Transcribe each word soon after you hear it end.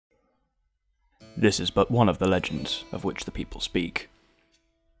This is but one of the legends of which the people speak.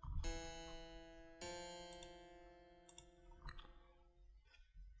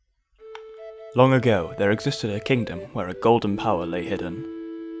 Long ago, there existed a kingdom where a golden power lay hidden.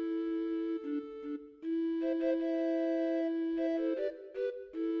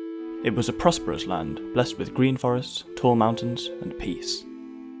 It was a prosperous land, blessed with green forests, tall mountains, and peace.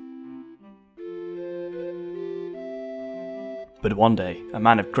 But one day, a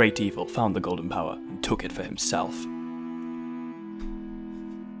man of great evil found the golden power and took it for himself.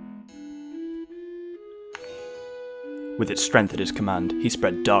 With its strength at his command, he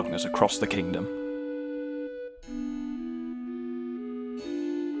spread darkness across the kingdom.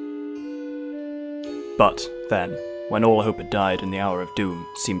 But then, when all hope had died and the hour of doom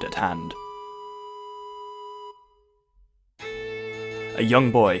seemed at hand, a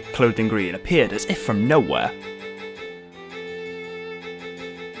young boy, clothed in green, appeared as if from nowhere.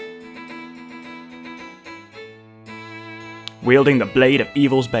 Wielding the blade of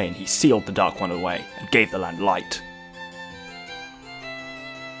evil's bane, he sealed the Dark One away and gave the land light.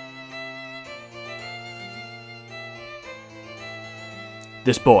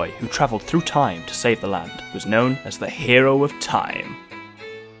 This boy, who travelled through time to save the land, was known as the Hero of Time.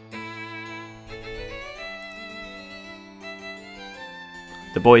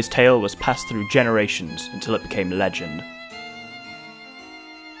 The boy's tale was passed through generations until it became legend.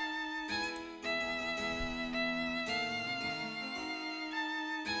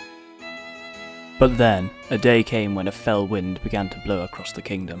 But then, a day came when a fell wind began to blow across the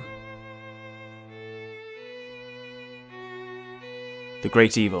kingdom. The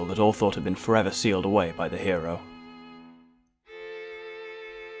great evil that all thought had been forever sealed away by the hero.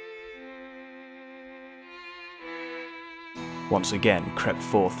 Once again crept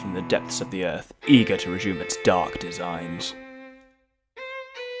forth from the depths of the earth, eager to resume its dark designs.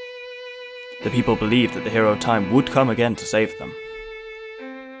 The people believed that the Hero of Time would come again to save them.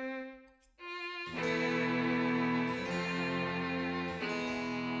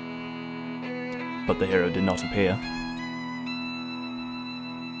 But the hero did not appear.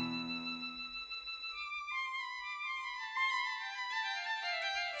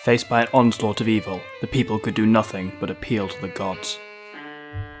 Faced by an onslaught of evil, the people could do nothing but appeal to the gods.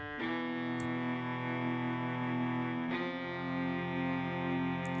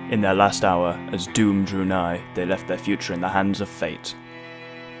 In their last hour, as doom drew nigh, they left their future in the hands of fate.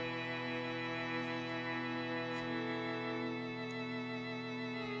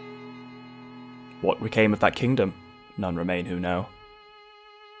 What became of that kingdom? None remain who know.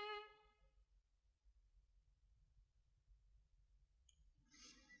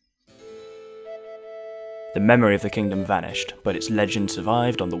 The memory of the kingdom vanished, but its legend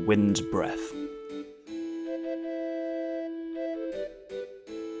survived on the wind's breath.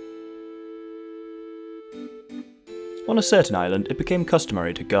 On a certain island, it became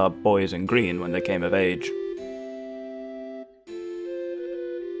customary to garb boys in green when they came of age.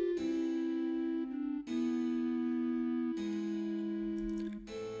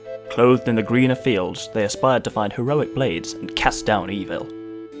 Clothed in the greener fields, they aspired to find heroic blades and cast down evil.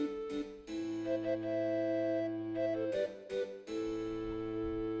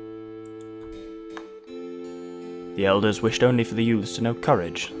 The elders wished only for the youths to know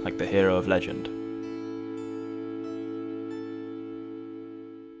courage, like the hero of legend.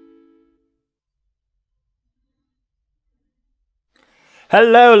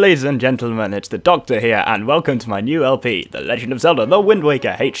 Hello ladies and gentlemen, it's the Doctor here, and welcome to my new LP, The Legend of Zelda: The Wind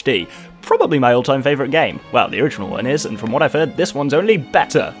Waker HD. Probably my all-time favourite game. Well, the original one is, and from what I've heard, this one's only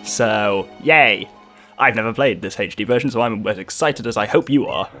better, so yay! I've never played this HD version, so I'm as excited as I hope you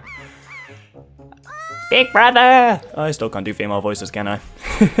are. Big brother! I still can't do female voices, can I?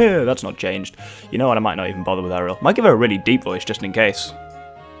 That's not changed. You know what, I might not even bother with Ariel. Might give her a really deep voice, just in case.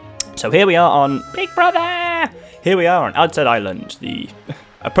 So here we are on Big Brother! Here we are on Outset Island, the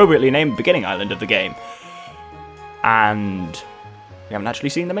appropriately named beginning island of the game. And we haven't actually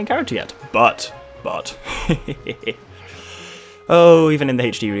seen the main character yet. But. Oh, even in the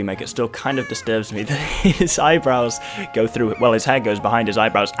HD remake, it still kind of disturbs me that his eyebrows go through, well, his hair goes behind his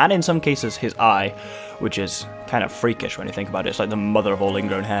eyebrows, and in some cases his eye, which is kind of freakish when you think about it. It's like the mother of all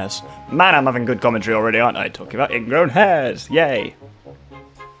ingrown hairs. Man, I'm having good commentary already, aren't I? Talking about ingrown hairs, yay!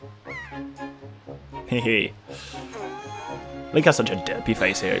 Hehe. Link has such a derpy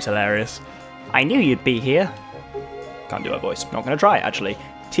face here, it's hilarious. I knew you'd be here. Can't do her voice. Not gonna try, actually.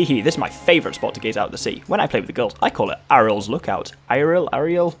 Teehee, this is my favourite spot to gaze out at the sea. When I play with the girls, I call it Ariel's Lookout. Ariel?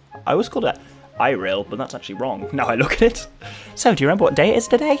 I always called it Iril, but that's actually wrong. Now I look at it. So, do you remember what day it is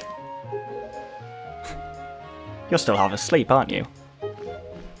today? You're still half asleep, aren't you?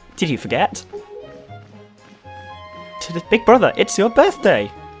 Did you forget? Big brother, it's your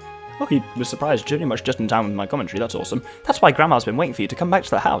birthday! Oh, he was surprised pretty much just in time with my commentary, that's awesome. That's why Grandma's been waiting for you to come back to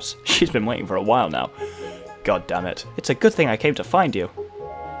the house. She's been waiting for a while now. God damn it. It's a good thing I came to find you.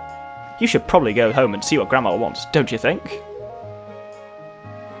 You should probably go home and see what Grandma wants, don't you think?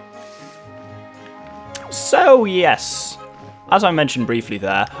 So, yes. As I mentioned briefly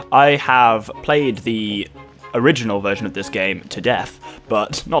there, I have played the original version of this game to death,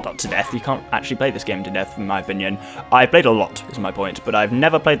 but not to death, you can't actually play this game to death in my opinion. I played a lot, is my point, but I've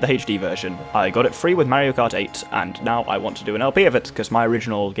never played the HD version. I got it free with Mario Kart 8, and now I want to do an LP of it, because my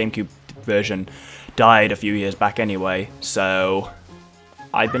original GameCube version died a few years back anyway, so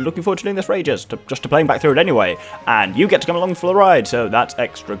I've been looking forward to doing this for ages, just to playing back through it anyway, and you get to come along for the ride, so that's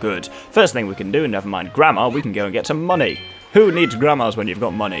extra good. First thing we can do, never mind Grandma, we can go and get some money. Who needs grandmas when you've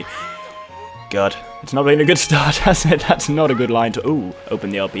got money? God, it's not been a good start, has it? That's not a good line to open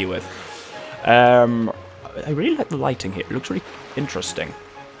the LP with. I really like the lighting here. It looks really interesting.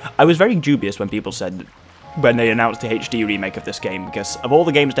 I was very dubious when people said, when they announced the HD remake of this game, because of all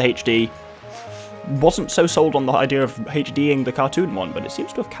the games to HD, wasn't so sold on the idea of HDing the cartoon one, but it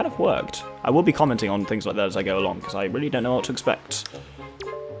seems to have kind of worked. I will be commenting on things like that as I go along, because I really don't know what to expect.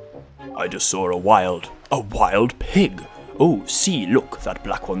 I just saw a wild pig. Oh, see, look, that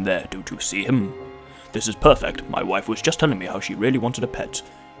black one there, don't you see him? This is perfect. My wife was just telling me how she really wanted a pet.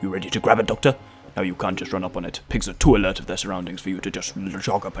 You ready to grab it, Doctor? Now you can't just run up on it. Pigs are too alert of their surroundings for you to just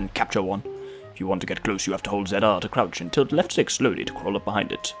jog up and capture one. If you want to get close, you have to hold ZR to crouch and tilt left stick slowly to crawl up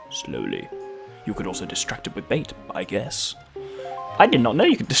behind it. Slowly. You could also distract it with bait, I guess. I did not know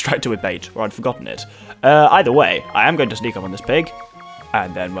you could distract it with bait, or I'd forgotten it. Either way, I am going to sneak up on this pig,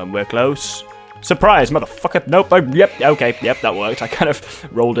 and then when we're close... Surprise, motherfucker! Nope, yep, okay, yep, that worked. I kind of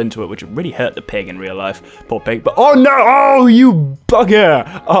rolled into it, which really hurt the pig in real life. Poor pig, but oh no! Oh, you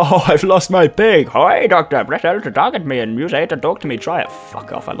bugger! Oh, I've lost my pig! Hi, Doctor, press L to target me and use A to talk to me, try it.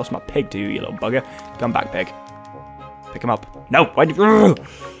 Fuck off, I lost my pig to you, you little bugger. Come back, pig. Pick him up. No, why did you...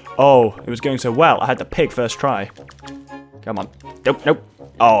 Oh, it was going so well, I had the pig first try. Come on. Nope, nope.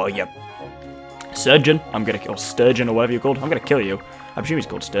 Oh, yep. Surgeon, I'm gonna kill Sturgeon or whatever you're called. I'm gonna kill you. I presume he's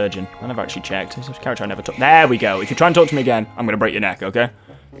called Sturgeon. I never actually checked. He's a character I never took. There we go. If you try and talk to me again, I'm going to break your neck, okay?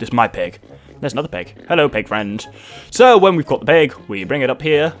 This is my pig. There's another pig. Hello, pig friend. So, when we've got the pig, we bring it up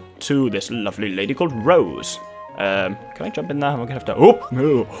here to this lovely lady called Rose. Can I jump in there? I'm going to have to...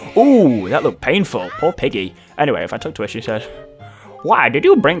 Oh, that looked painful. Poor piggy. Anyway, if I talk to her, she said, "Why, did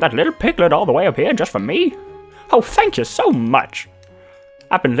you bring that little piglet all the way up here just for me? Oh, thank you so much.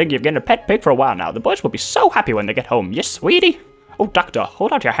 I've been thinking of getting a pet pig for a while now. The boys will be so happy when they get home. Yes, sweetie? Oh, Doctor,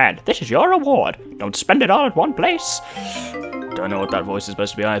 hold out your hand. This is your reward. Don't spend it all at one place." Don't know what that voice is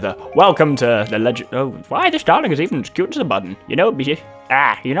supposed to be either. Welcome to the legend. Oh, why, this darling is even as cute as a button. You know,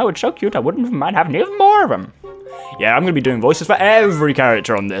 it's so cute I wouldn't even mind having even more of them. Yeah, I'm going to be doing voices for every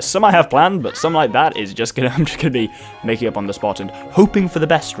character on this. Some I have planned, but some like that is just I'm just going to be making up on the spot and hoping for the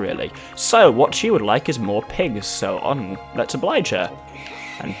best, really. So, what she would like is more pigs, so let's oblige her.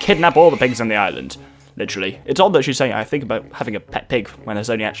 And kidnap all the pigs on the island. Literally. It's odd that she's saying I think about having a pet pig when there's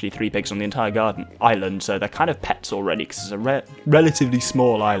only actually 3 pigs on the entire island, so they're kind of pets already because it's a relatively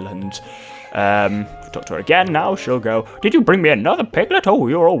small island. Talk to her again now, she'll go, "Did you bring me another piglet? Oh,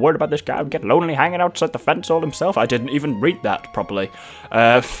 you're all worried about this guy would get lonely hanging outside the fence all himself. I didn't even read that properly.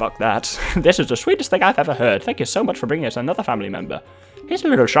 Fuck that. This is the sweetest thing I've ever heard. Thank you so much for bringing us another family member. Here's a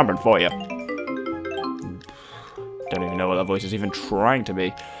little something for you." Don't even know what that voice is even trying to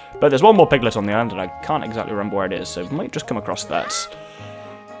be. But there's one more piglet on the island, and I can't exactly remember where it is, so we might just come across that.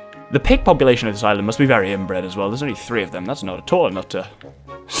 The pig population of this island must be very inbred as well. There's only 3 of them. That's not at all enough to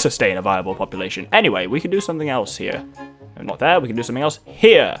sustain a viable population. Anyway, we can do something else here. No, not there. We can do something else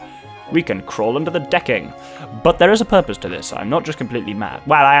here. We can crawl under the decking. But there is a purpose to this. I'm not just completely mad.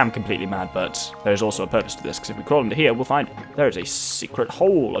 Well, I am completely mad, but there is also a purpose to this, because if we crawl under here, we'll find there is a secret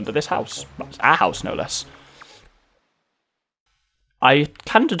hole under this house. Well, it's our house, no less. I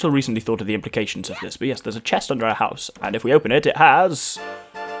hadn't until recently thought of the implications of this, but yes, there's a chest under our house, and if we open it, it has...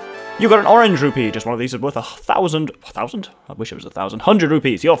 You got an orange rupee! Just one of these is worth 1,000... 1,000? I wish it was 1,000. 100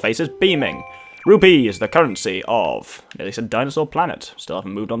 rupees! Your face is beaming! Rupee is the currency of... Nearly said Dinosaur Planet. Still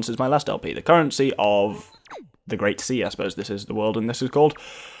haven't moved on since my last LP. The currency of... the Great Sea, I suppose this is the world and this is called.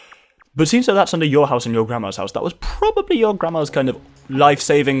 But seems that that's under your house and your grandma's house. That was probably your grandma's kind of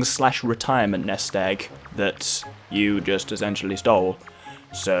life-saving / retirement nest egg that you just essentially stole.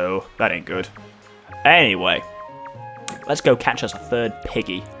 So, that ain't good. Anyway, let's go catch us a 3rd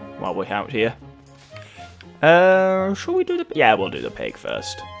piggy while we're out here. Shall we do the... Yeah, we'll do the pig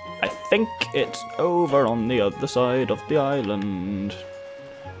first. I think it's over on the other side of the island.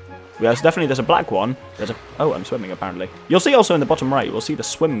 There's a black one. Oh, I'm swimming apparently. You'll see also in the bottom right, you will see the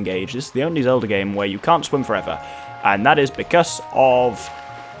swim gauge. This is the only Zelda game where you can't swim forever. And that is because of...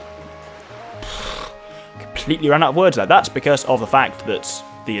 Completely ran out of words there. That's because of the fact that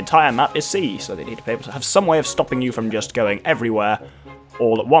the entire map is sea. So they need to be able to have some way of stopping you from just going everywhere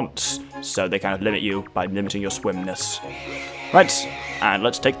all at once. So they kind of limit you by limiting your swimness. Right, and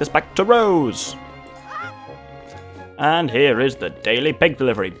let's take this back to Rose. And here is the daily pig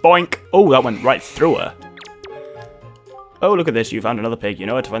delivery. Boink! Oh, that went right through her. Oh, look at this. You found another pig. You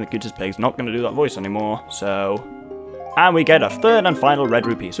know where to find the cutest pigs. Not going to do that voice anymore. So... And we get a third and final red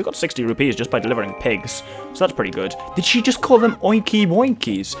rupee. So we got 60 rupees just by delivering pigs. So that's pretty good. Did she just call them oinky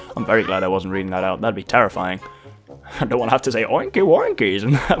woinkies? I'm very glad I wasn't reading that out. That'd be terrifying. I don't want to have to say oinky woinkies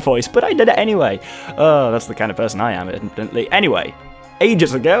in that voice, but I did it anyway. Oh, that's the kind of person I am, evidently. Anyway.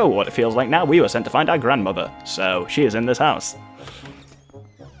 Ages ago, what it feels like now, we were sent to find our grandmother, so she is in this house.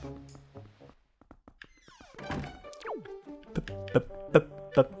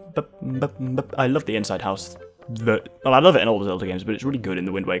 I love the inside house. Well, I love it in all the Zelda games, but it's really good in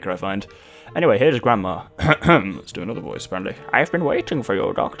the Wind Waker, I find. Anyway, here's Grandma. Let's do another voice, apparently. I've been waiting for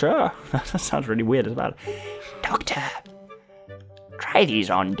you, Doctor. That sounds really weird as well. Doctor, try these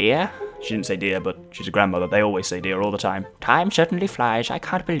on, dear. She didn't say dear, but she's a grandmother. They always say dear all the time. Time certainly flies. I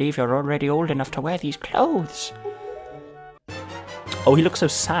can't believe you're already old enough to wear these clothes. Oh, he looks so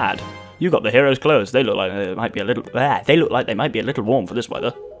sad. You got the hero's clothes. They look like they might be a little... They look like they might be a little warm for this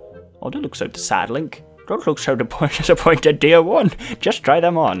weather. Oh, don't look so sad, Link. Don't look so disappointed, dear one. Just try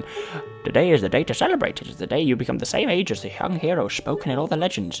them on. Today is the day to celebrate. It is the day you become the same age as the young hero spoken in all the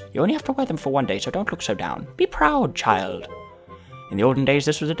legends. You only have to wear them for one day, so don't look so down. Be proud, child. In the olden days,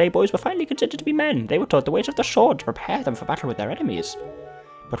 this was the day boys were finally considered to be men. They were taught the ways of the sword to prepare them for battle with their enemies.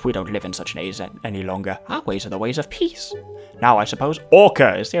 But we don't live in such an age any longer. Our ways are the ways of peace. Now, I suppose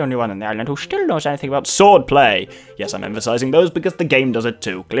Orca is the only one on the island who still knows anything about swordplay. Yes, I'm emphasizing those because the game does it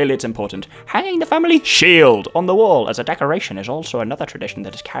too. Clearly it's important. Hanging the family shield on the wall as a decoration is also another tradition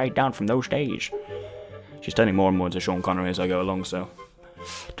that is carried down from those days. She's turning more and more into Sean Connery as I go along, so...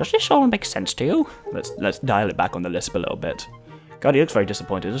 Does this all make sense to you? Let's dial it back on the lisp a little bit. God, he looks very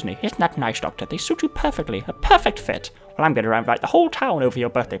disappointed, doesn't he? Isn't that nice, Doctor? They suit you perfectly. A perfect fit. Well, I'm going to invite the whole town over your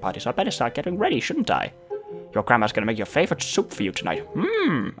birthday party, so I better start getting ready, shouldn't I? Your grandma's going to make your favourite soup for you tonight.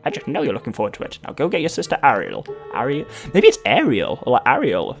 I just know you're looking forward to it. Now go get your sister Ariel. Ariel? Maybe it's Ariel, or like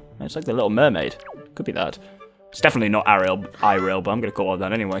Ariel. It's like the Little Mermaid. Could be that. It's definitely not Ariel, but I'm going to call her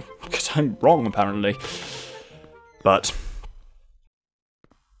that anyway. Because I'm wrong, apparently. But...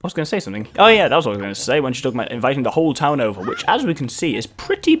 I was going to say something. Oh yeah, that was what I was going to say when she talked about inviting the whole town over, which, as we can see, is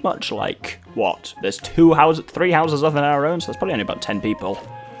pretty much like, what? There's 3 houses other than our own, so that's probably only about 10 people.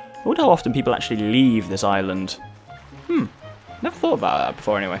 I wonder how often people actually leave this island. Never thought about that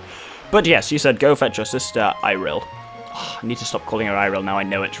before anyway. But yes, you said go fetch your sister Iril. Oh, I need to stop calling her Iril now. I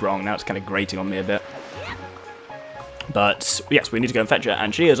know it's wrong. Now it's kind of grating on me a bit. But yes, we need to go and fetch her,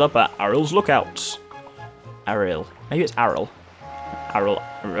 and she is up at Aril's lookout. Ariel. Maybe it's Aril. Aril.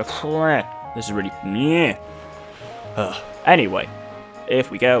 This is really... Anyway, if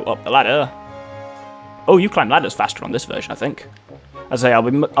we go up the ladder... Oh, you climb ladders faster on this version, I think. As I say,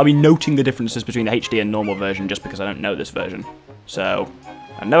 I'll be noting the differences between the HD and normal version just because I don't know this version. So,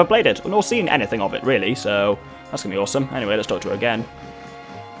 I've never played it, nor seen anything of it, really, so that's going to be awesome. Anyway, let's talk to her again.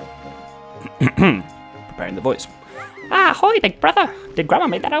 Preparing the voice. Ah, hoy, big brother! Did Grandma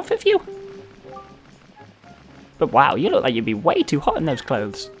make that outfit for you? But wow, you look like you'd be way too hot in those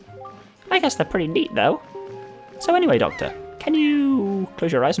clothes. I guess they're pretty neat, though. So anyway, Doctor, can you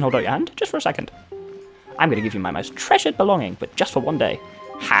close your eyes and hold out your hand? Just for a second. I'm going to give you my most treasured belonging, but just for one day.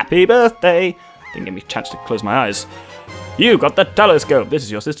 Happy birthday! Didn't give me a chance to close my eyes. You got the telescope! This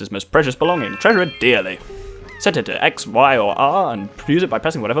is your sister's most precious belonging. Treasure it dearly. Set it to X, Y, or R, and use it by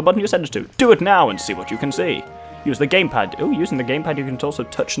pressing whatever button you set it to. Do it now and see what you can see. Use the gamepad. Oh, using the gamepad you can also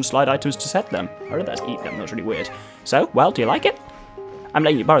touch and slide items to set them. I read that's eat them, that's really weird. So, well, do you like it? I'm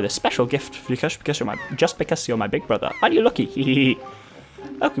letting you borrow this special gift because you're my big brother. Aren't you lucky?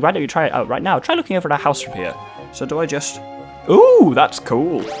 Okay, why don't you try it out right now? Try looking over at our house from here. So do I just... Ooh, that's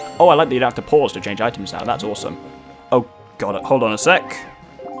cool. Oh, I like that you don't have to pause to change items now. That's awesome. Oh, God, hold on a sec.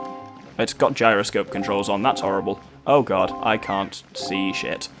 It's got gyroscope controls on. That's horrible. Oh, God, I can't see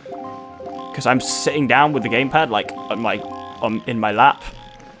shit. Because I'm sitting down with the gamepad, like, in my lap.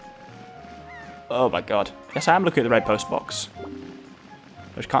 Oh, my God. Yes, I am looking at the red post box.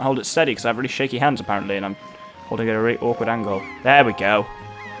 I just can't hold it steady because I have really shaky hands, apparently, and I'm holding it at a really awkward angle. There we go.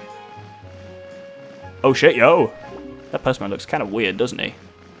 Oh, shit, yo. That postman looks kind of weird, doesn't he?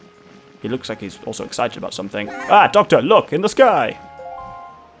 He looks like he's also excited about something. Ah, Doctor, look, in the sky!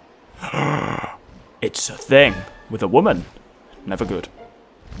 It's a thing with a woman. Never good.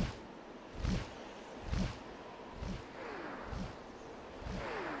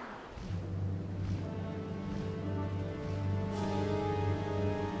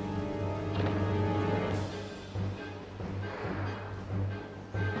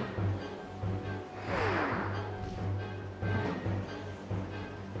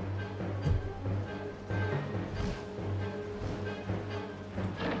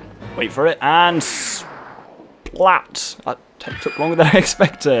 Wait for it, and splat! That took longer than I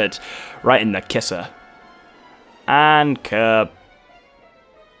expected. Right in the kisser. And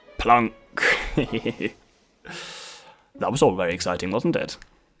plunk. That was all very exciting, wasn't it?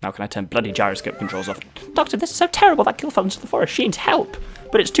 Now can I turn bloody gyroscope controls off? Doctor, this is so terrible. That kill fell into the forest. She needs help.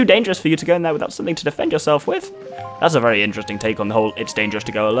 But it's too dangerous for you to go in there without something to defend yourself with. That's a very interesting take on the whole it's dangerous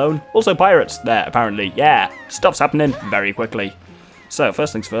to go alone. Also pirates. There, apparently. Yeah, stuff's happening very quickly. So,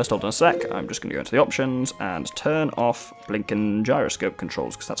 first things first, hold on a sec, I'm just going to go into the options and turn off blinking gyroscope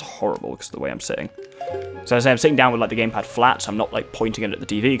controls, because that's horrible, because of the way I'm sitting. So as I say, I'm sitting down with like the gamepad flat, so I'm not like pointing it at the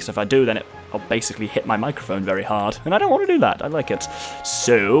TV, because if I do, then I'll basically hit my microphone very hard, and I don't want to do that, I like it.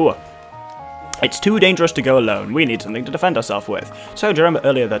 So, it's too dangerous to go alone, we need something to defend ourselves with. So, do you remember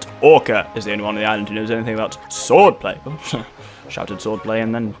earlier that Orca is the only one on the island who knows anything about swordplay? Shouted swordplay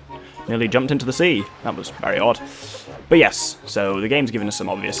and then nearly jumped into the sea. That was very odd. But yes, so the game's given us some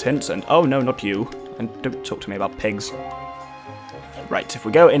obvious hints, and oh no, not you, and don't talk to me about pigs. Right, if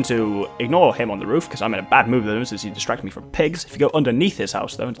we go into, ignore him on the roof, because I'm in a bad mood with him since he distracted me from pigs. If you go underneath his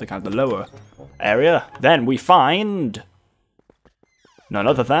house, though, into the kind of the lower area, then we find none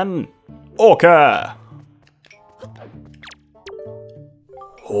other than Orca!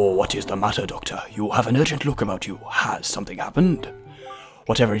 Oh, what is the matter, Doctor? You have an urgent look about you. Has something happened?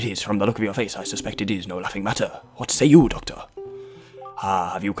 Whatever it is, from the look of your face, I suspect it is no laughing matter. What say you, Doctor?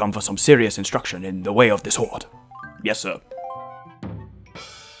 Ah, have you come for some serious instruction in the way of the sword? Yes, sir.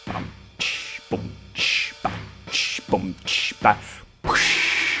 I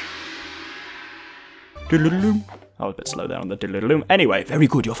was a bit slow there on the diddle-diddle-loom. Anyway, very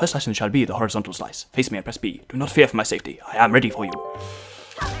good. Your first lesson shall be the horizontal slice. Face me and press B. Do not fear for my safety. I am ready for you.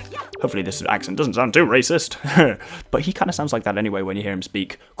 Hopefully this accent doesn't sound too racist. But he kind of sounds like that anyway when you hear him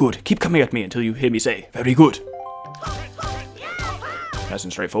speak. Good, keep coming at me until you hear me say, very good. Nice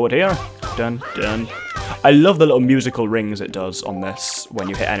and straightforward here. Dun, dun. I love the little musical rings it does on this when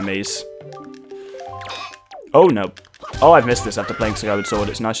you hit enemies. Oh no. Oh, I've missed this after playing Skyward Sword.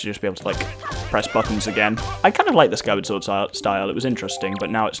 It's nice to just be able to, like, press buttons again. I kind of like the Skyward Sword style. It was interesting,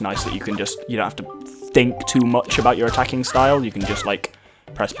 but now it's nice that you can just, you don't have to think too much about your attacking style. You can just, like,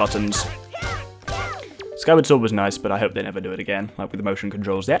 press buttons. Skyward Sword was nice, but I hope they never do it again, like with the motion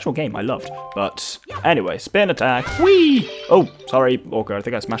controls. The actual game I loved, but anyway, spin attack, whee! Oh, sorry, Orca, I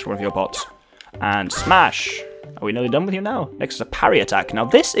think I smashed one of your pots. And smash! Are we nearly done with you now? Next is a parry attack. Now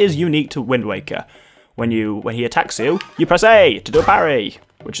this is unique to Wind Waker. When he attacks you, you press A to do a parry,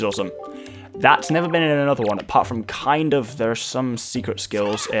 which is awesome. That's never been in another one, apart from kind of, there's some secret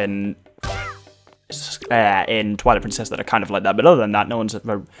skills in Twilight Princess that are kind of like that, but other than that,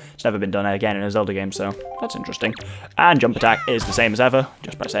 it's never been done again in a Zelda game, so that's interesting. And jump attack is the same as ever,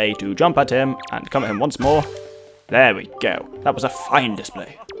 just press A to jump at him, and come at him once more. There we go, that was a fine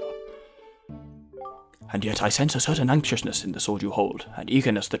display. And yet I sense a certain anxiousness in the sword you hold, and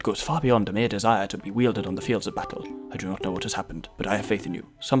eagerness that goes far beyond a mere desire to be wielded on the fields of battle. I do not know what has happened, but I have faith in you.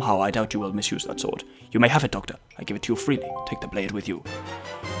 Somehow I doubt you will misuse that sword. You may have it, Doctor. I give it to you freely. Take the blade with you.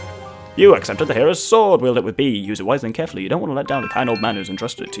 You accepted the hero's sword. Wield it with B. Use it wisely and carefully. You don't want to let down the kind old man who's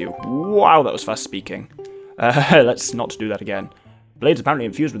entrusted it to you. Wow, that was fast speaking. Let's not do that again. Blade's apparently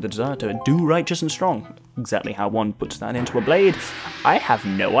infused with the desire to do righteous and strong. Exactly how one puts that into a blade, I have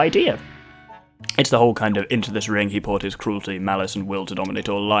no idea. It's the whole kind of into this ring he poured his cruelty, malice, and will to dominate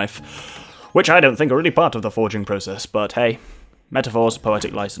all life, which I don't think are really part of the forging process, but hey, metaphors,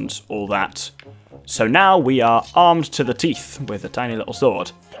 poetic license, all that. So now we are armed to the teeth with a tiny little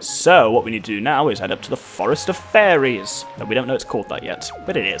sword. So what we need to do now is head up to the Forest of Fairies. Though we don't know it's called that yet,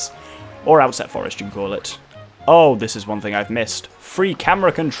 but it is. Or Outset Forest, you can call it. Oh, this is one thing I've missed. Free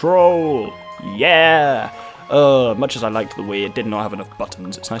camera control! Yeah! Much as I liked the Wii, it did not have enough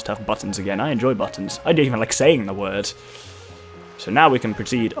buttons. It's nice to have buttons again. I enjoy buttons. I don't even like saying the word. So now we can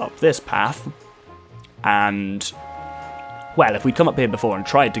proceed up this path. And, well, if we'd come up here before and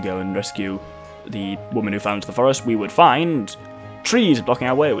tried to go and rescue the woman who fell into the forest, we would find trees blocking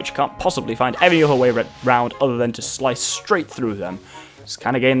our way, which can't possibly find any other way round other than to slice straight through them. It's the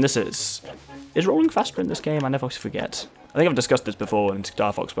kind of game this is. Is rolling faster in this game? I never always forget. I think I've discussed this before in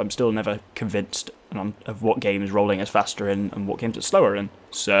Star Fox, but I'm still never convinced of what games rolling is faster in and what games it's slower in.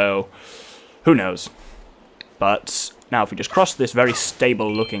 So, Who knows? But now if we just cross this very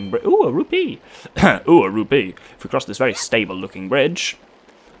stable looking bridge... Ooh, a rupee! Ooh, a rupee. If we cross this very stable looking bridge,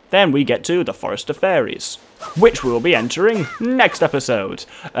 then we get to the Forest of Fairies, which we will be entering next episode,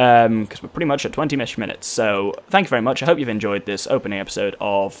 because we're pretty much at 20-ish minutes. So thank you very much. I hope you've enjoyed this opening episode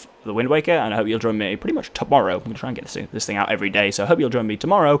of The Wind Waker, and I hope you'll join me pretty much tomorrow. I'm going to try and get this thing out every day, so I hope you'll join me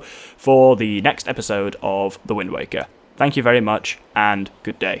tomorrow for the next episode of The Wind Waker. Thank you very much, and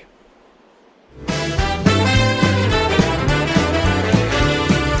good day.